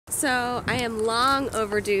So I am long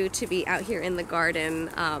overdue to be out here in the garden.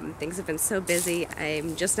 Things have been so busy.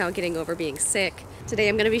 I'm just now getting over being sick. Today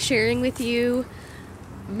I'm going to be sharing with you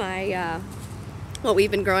my what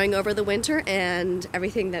we've been growing over the winter and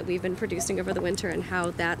everything that we've been producing over the winter and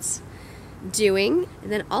how that's doing.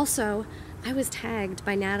 And then also I was tagged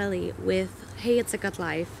by Natalie with Hey It's a Good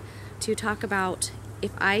Life to talk about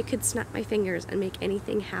if I could snap my fingers and make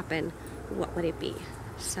anything happen, what would it be?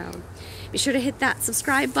 So be sure to hit that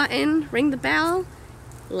subscribe button, ring the bell,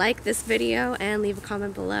 like this video, and leave a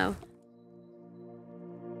comment below.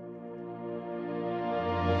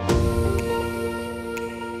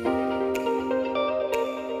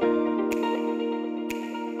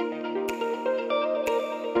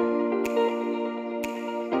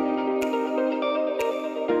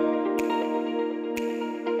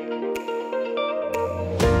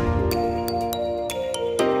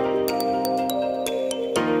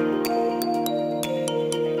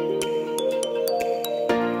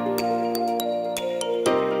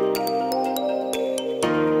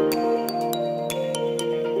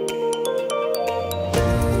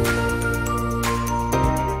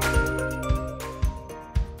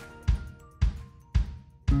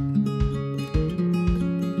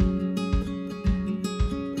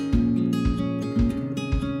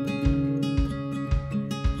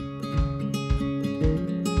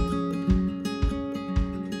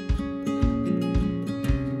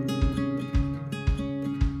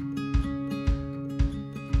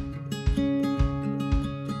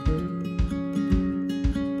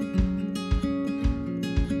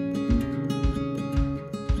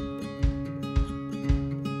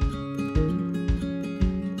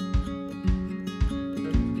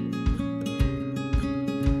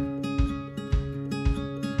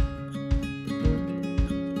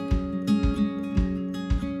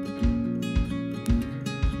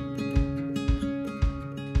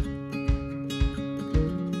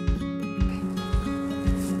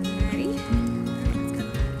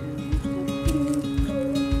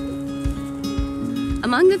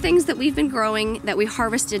 Among the things that we've been growing that we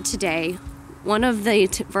harvested today, one of the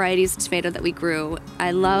varieties of tomato that we grew,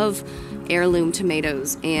 I love heirloom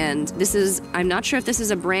tomatoes, and this is, I'm not sure if this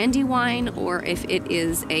is a Brandywine or if it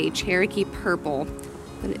is a Cherokee purple,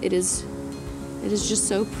 but it is just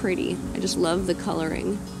so pretty. I just love the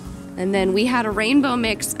coloring. And then we had a rainbow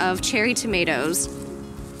mix of cherry tomatoes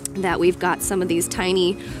that we've got some of these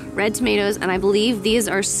tiny red tomatoes, and I believe these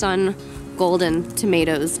are sun golden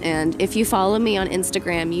tomatoes, and if you follow me on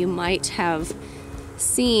Instagram you might have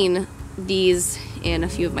seen these in a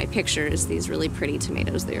few of my pictures, these really pretty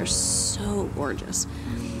tomatoes. They are so gorgeous.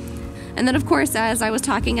 And then of course, as I was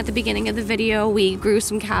talking at the beginning of the video, we grew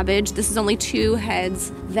some cabbage. This is only 2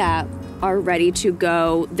 heads that are ready to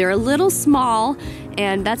go. They're a little small,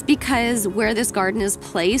 and that's because where this garden is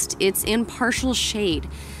placed, it's in partial shade,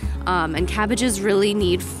 and cabbages really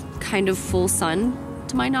need kind of full sun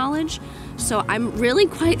to my knowledge. So I'm really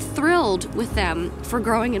quite thrilled with them for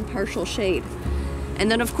growing in partial shade. And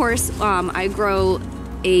then of course, I grow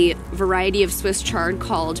a variety of Swiss chard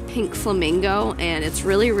called Pink Flamingo, and it's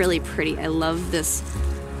really, really pretty. I love this,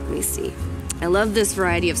 let me see. I love this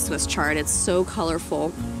variety of Swiss chard. It's so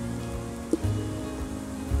colorful.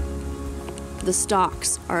 The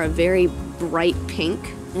stalks are a very bright pink,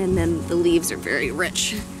 and then the leaves are very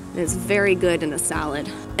rich. It's very good in a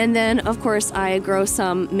salad. And then, of course, I grow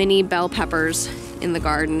some mini bell peppers in the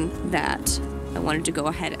garden that I wanted to go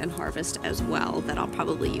ahead and harvest as well, that I'll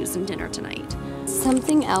probably use in dinner tonight.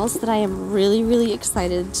 Something else that I am really, really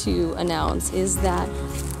excited to announce is that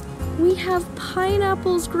we have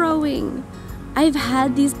pineapples growing. I've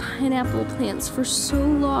had these pineapple plants for so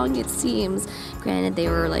long, it seems. Granted, they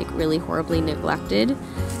were like really horribly neglected,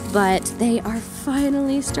 but they are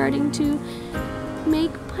finally starting to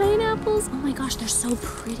make pineapples. Oh my gosh, they're so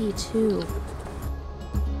pretty too.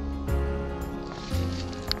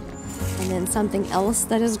 And then something else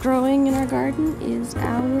that is growing in our garden is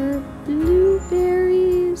our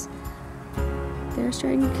blueberries. They're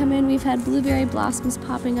starting to come in. We've had blueberry blossoms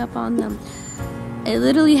popping up on them. I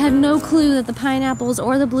literally had no clue that the pineapples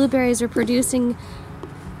or the blueberries were producing.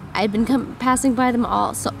 I'd been passing by them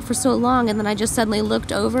all for so long, and then I just suddenly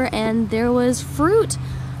looked over and there was fruit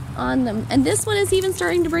on them. And this one is even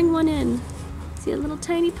starting to bring one in. See a little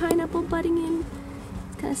tiny pineapple budding in?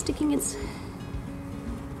 It's kind of sticking its...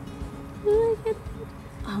 Oh,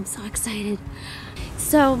 I'm so excited.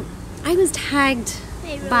 So, I was tagged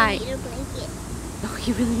by... Need a blanket. Oh,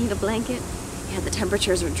 you really need a blanket? Yeah, the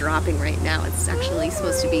temperatures are dropping right now. It's actually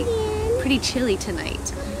supposed to be pretty chilly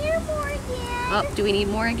tonight. Come here, Morgan. Oh, do we need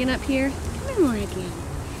Morgan up here? Come here, Morgan.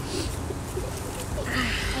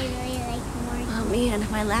 I really like Morgan. Oh man,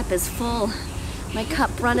 my lap is full. My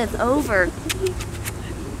cup runneth over.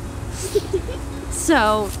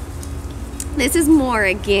 So, this is more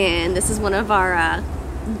again. This is one of our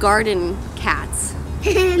garden cats.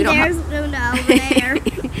 There's Luna over there.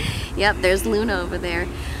 Yep, there's Luna over there.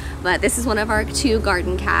 But this is one of our 2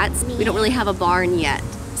 garden cats. We don't really have a barn yet,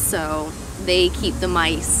 so they keep the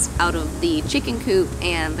mice out of the chicken coop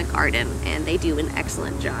and the garden, and they do an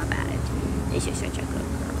excellent job at it. She's such a good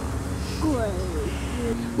girl.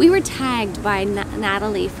 We were tagged by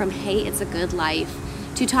Natalie from Hey It's a Good Life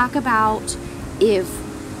to talk about if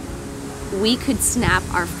we could snap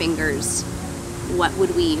our fingers, what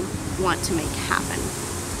would we want to make happen?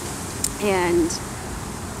 And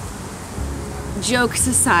jokes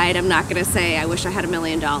aside, I'm not gonna say I wish I had $1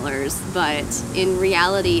 million, but in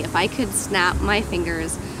reality, if I could snap my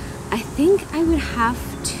fingers, I think I would have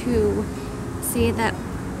to say that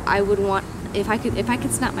I would want, if I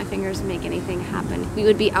could snap my fingers and make anything happen, we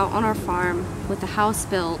would be out on our farm with the house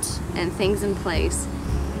built and things in place,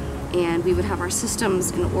 and we would have our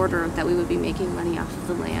systems in order that we would be making money off of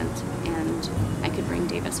the land, and I could bring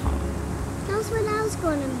Davis home. That's what I was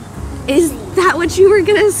going to Is say. that what you were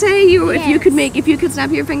gonna say? Yes. If you could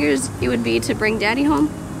snap your fingers, it would be to bring Daddy home?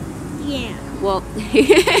 Yeah. Well,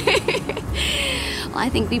 well, I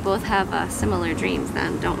think we both have similar dreams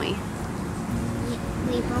then, don't we?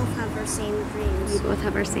 We both have our same We dreams. both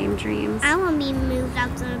have our same dreams. I want to be moved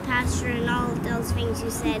out to the pasture and all of those things you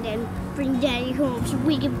said, and bring Daddy home so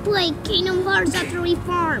we can play Kingdom Hearts after we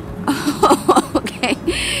farm. Oh, okay.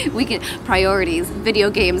 We can, priorities, video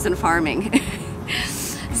games and farming.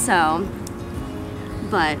 So,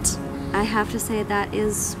 but I have to say that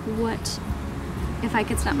is what, if I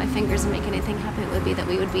could snap my fingers and make anything happen, it would be that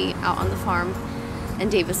we would be out on the farm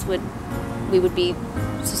and we would be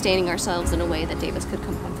sustaining ourselves in a way that Davis could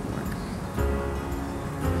come home from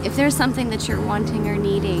work. If there's something that you're wanting or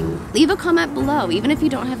needing, leave a comment below. Even if you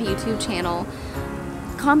don't have a YouTube channel,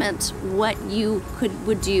 comment what you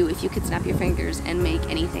would do if you could snap your fingers and make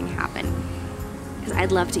anything happen. Because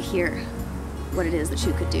I'd love to hear what it is that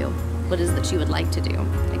you could do, what it is that you would like to do,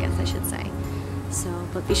 I guess I should say. So,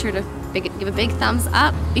 but be sure to give a big thumbs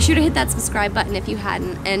up. Be sure to hit that subscribe button if you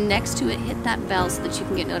hadn't, and next to it, hit that bell so that you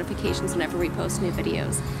can get notifications whenever we post new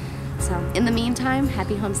videos. So, in the meantime,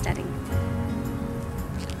 happy homesteading.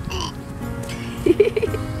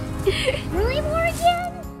 Really, more again?